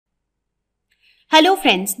Hello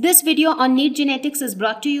friends, this video on Neet genetics is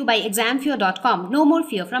brought to you by examfear.com. No more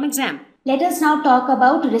fear from exam. Let us now talk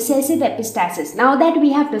about recessive epistasis. Now that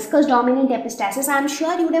we have discussed dominant epistasis, I am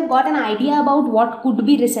sure you would have got an idea about what could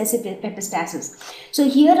be recessive epistasis. So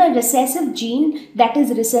here a recessive gene, that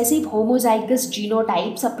is recessive homozygous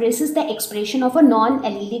genotype, suppresses the expression of a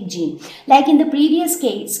non-allelic gene. Like in the previous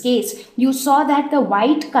case, you saw that the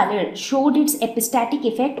white color showed its epistatic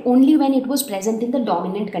effect only when it was present in the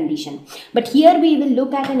dominant condition. But here we will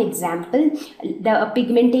look at an example, the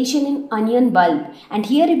pigmentation in onion bulb, and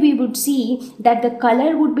here we would see that the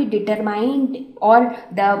color would be determined, or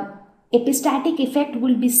the epistatic effect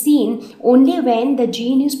will be seen only when the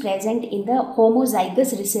gene is present in the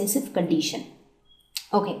homozygous recessive condition.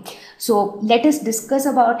 Okay, so let us discuss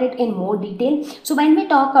about it in more detail. So when we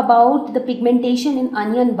talk about the pigmentation in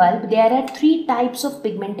onion bulb, there are three types of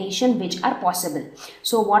pigmentation which are possible.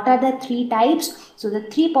 So what are the three types? So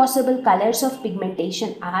the three possible colors of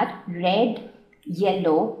pigmentation are red,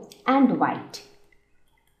 yellow and white.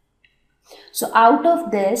 So out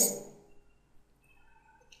of this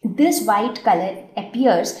white color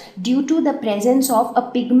appears due to the presence of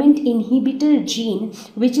a pigment inhibitor gene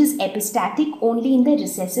which is epistatic only in the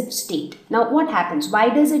recessive state. Now what happens? Why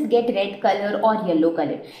does it get red color or yellow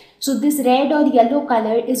color? So this red or yellow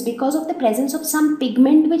color is because of the presence of some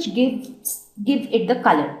pigment which give it the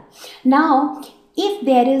color. Now if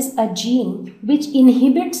there is a gene which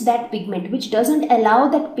inhibits that pigment, which doesn't allow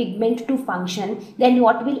that pigment to function, then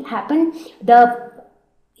what will happen? The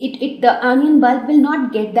onion bulb will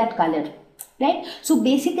not get that color, right? So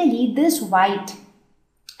basically this white,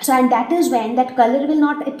 and that is when that color will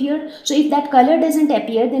not appear. So if that color doesn't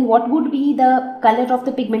appear, then what would be the color of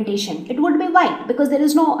the pigmentation? It would be white, because there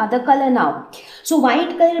is no other color now. So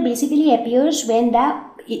white color basically appears when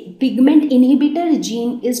the pigment inhibitor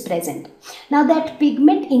gene is present. Now that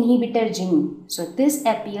pigment inhibitor gene, so this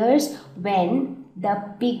appears when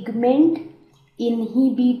the pigment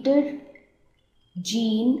inhibitor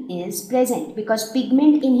gene is present, because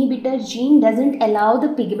pigment inhibitor gene doesn't allow the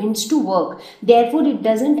pigments to work. Therefore it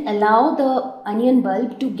doesn't allow the onion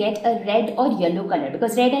bulb to get a red or yellow color,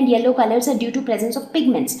 because red and yellow colors are due to presence of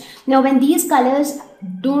pigments. Now when these colors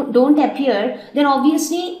don't appear, then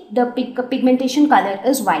obviously the pigmentation color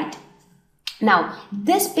is white. Now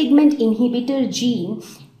this pigment inhibitor gene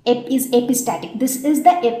is epistatic. This is the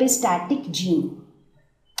epistatic gene.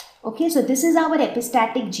 Okay, so this is our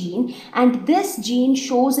epistatic gene, and this gene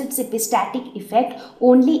shows its epistatic effect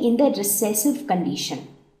only in the recessive condition,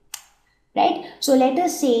 right? So let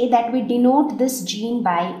us say that we denote this gene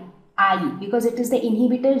by I, because it is the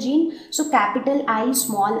inhibitor gene. So capital I,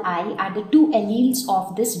 small I are the two alleles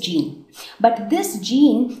of this gene. But this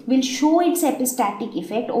gene will show its epistatic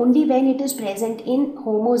effect only when it is present in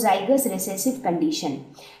homozygous recessive condition.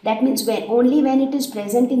 That means only when it is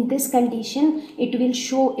present in this condition, it will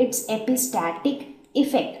show its epistatic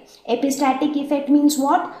effect. Epistatic effect means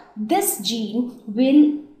what? This gene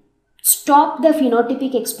will stop the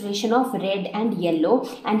phenotypic expression of red and yellow,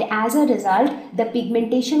 and as a result the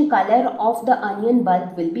pigmentation color of the onion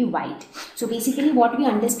bulb will be white. So basically what we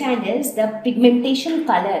understand is the pigmentation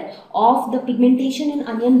color of the pigmentation in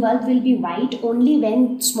onion bulb will be white only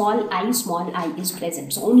when small I is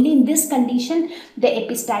present. So only in this condition the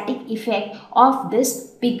epistatic effect of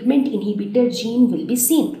this pigment inhibitor gene will be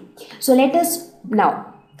seen. So let us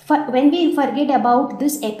now, when we forget about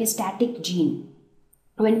this epistatic gene,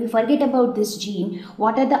 when we forget about this gene,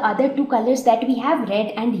 what are the other two colors that we have?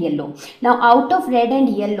 Red and yellow. Now out of red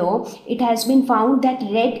and yellow, it has been found that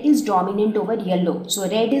red is dominant over yellow. So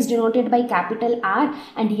red is denoted by capital R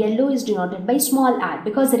and yellow is denoted by small r,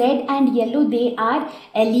 because red and yellow, they are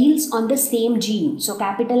alleles on the same gene. So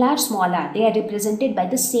capital R, small r, they are represented by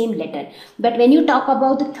the same letter. But when you talk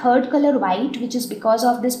about the third color white, which is because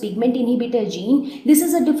of this pigment inhibitor gene, this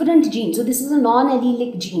is a different gene. So this is a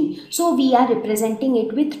non-allelic gene. So we are representing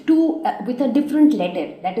it with a different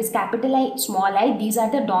letter, that is capital I, small I. These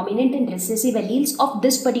are the dominant and recessive alleles of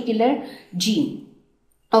this particular gene.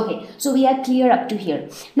 Okay, so we are clear up to here.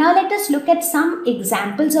 Now let us look at some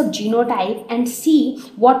examples of genotype and see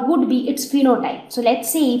what would be its phenotype. So let's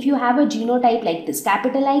say if you have a genotype like this,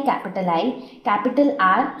 capital I, capital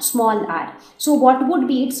R, small r. So what would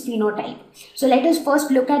be its phenotype? So let us first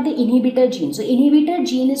look at the inhibitor gene. So inhibitor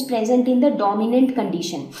gene is present in the dominant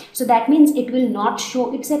condition. So that means it will not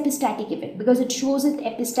show its epistatic effect, because it shows its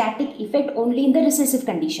epistatic effect only in the recessive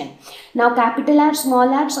condition. Now capital R,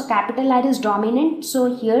 small r, so capital R is dominant.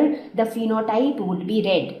 So here the phenotype would be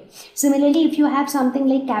red. Similarly, if you have something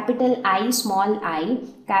like capital I, small I,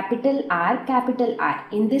 capital R,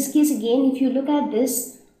 in this case again, if you look at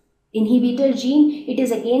this, inhibitor gene, it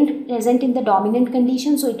is again present in the dominant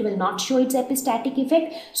condition, so it will not show its epistatic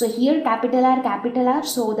effect. So here capital R,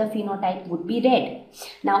 so the phenotype would be red.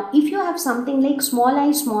 Now if you have something like small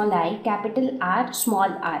I, capital R,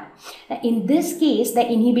 small r, in this case the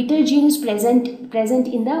inhibitor gene is present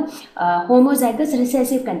in the homozygous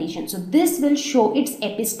recessive condition. So this will show its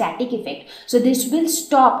epistatic effect. So this will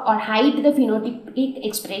stop or hide the phenotypic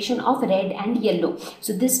expression of red and yellow.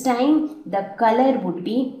 So this time the color would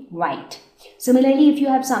be white. Similarly, if you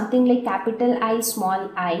have something like capital I, small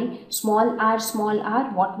r,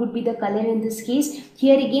 what would be the color in this case?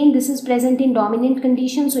 Here again this is present in dominant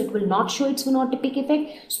condition, so it will not show its phenotypic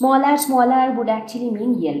effect. Small r would actually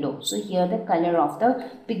mean yellow. So here the color of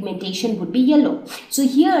the pigmentation would be yellow. So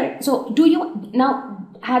here,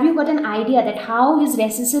 have you got an idea that how is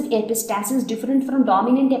recessive epistasis different from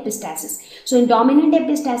dominant epistasis? So in dominant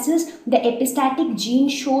epistasis, the epistatic gene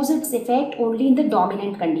shows its effect only in the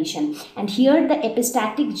dominant condition. And here the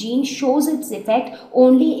epistatic gene shows its effect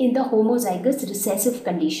only in the homozygous recessive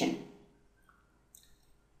condition.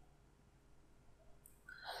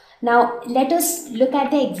 Now let us look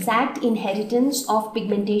at the exact inheritance of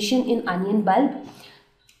pigmentation in onion bulb.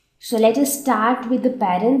 So let us start with the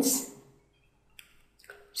parents.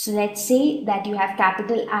 So let's say that you have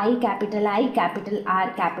capital I, capital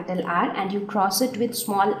R, and you cross it with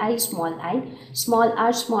small I, small r.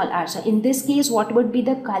 So in this case, what would be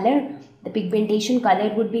the color? The pigmentation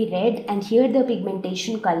color would be red, and here the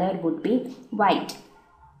pigmentation color would be white.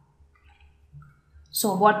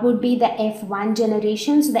 So what would be the F1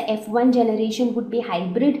 generation? So the F1 generation would be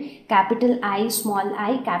hybrid, capital I,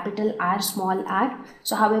 capital R, small r.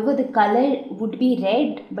 So however the color would be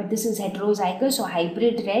red, but this is heterozygous, so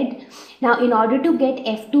hybrid red. Now in order to get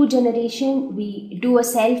F2 generation, we do a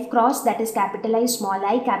self cross, that is capital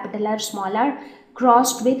I, capital R, small r,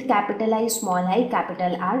 crossed with capital I,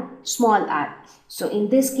 capital R, small r. So in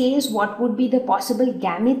this case, what would be the possible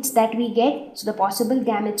gametes that we get? So the possible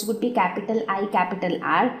gametes would be capital I, capital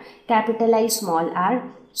R, capital I, small I,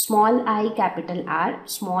 capital R,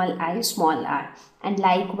 small I, small r. And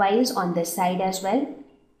likewise on this side as well.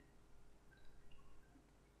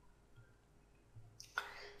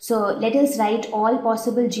 So let us write all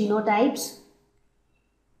possible genotypes.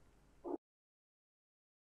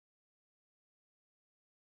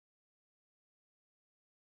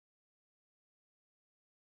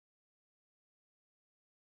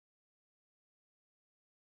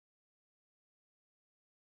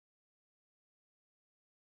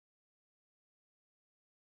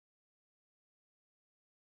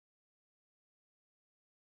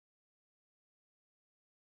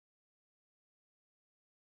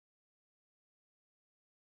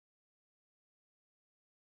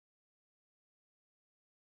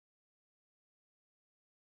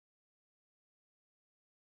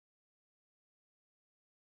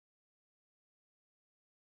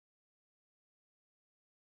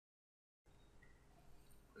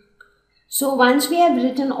 So once we have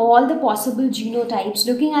written all the possible genotypes,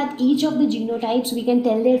 looking at each of the genotypes, we can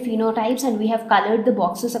tell their phenotypes, and we have colored the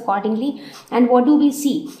boxes accordingly. And what do we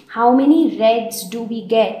see? How many reds do we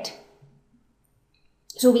get?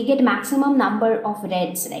 So we get maximum number of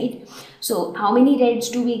reds, right? So how many reds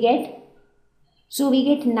do we get? So we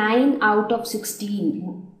get 9 out of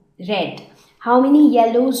 16 red. How many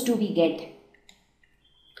yellows do we get?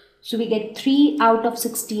 So we get 3 out of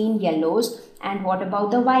 16 yellows. And what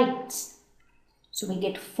about the whites? So we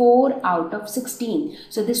get 4 out of 16.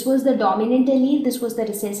 So this was the dominant allele, this was the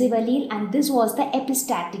recessive allele, and this was the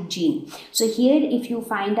epistatic gene. So here if you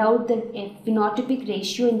find out the phenotypic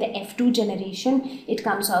ratio in the F2 generation, it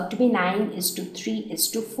comes out to be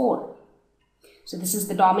 9:3:4. So this is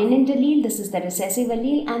the dominant allele, this is the recessive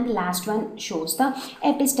allele, and the last one shows the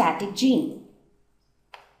epistatic gene.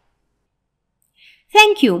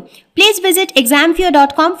 Thank you. Please visit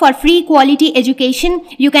examfear.com for free quality education.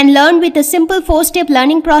 You can learn with a simple 4-step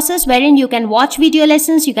learning process wherein you can watch video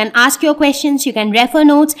lessons, you can ask your questions, you can refer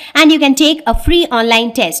notes, and you can take a free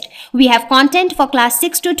online test. We have content for class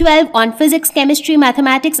 6 to 12 on physics, chemistry,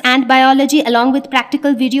 mathematics, and biology along with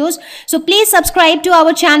practical videos. So please subscribe to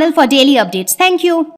our channel for daily updates. Thank you.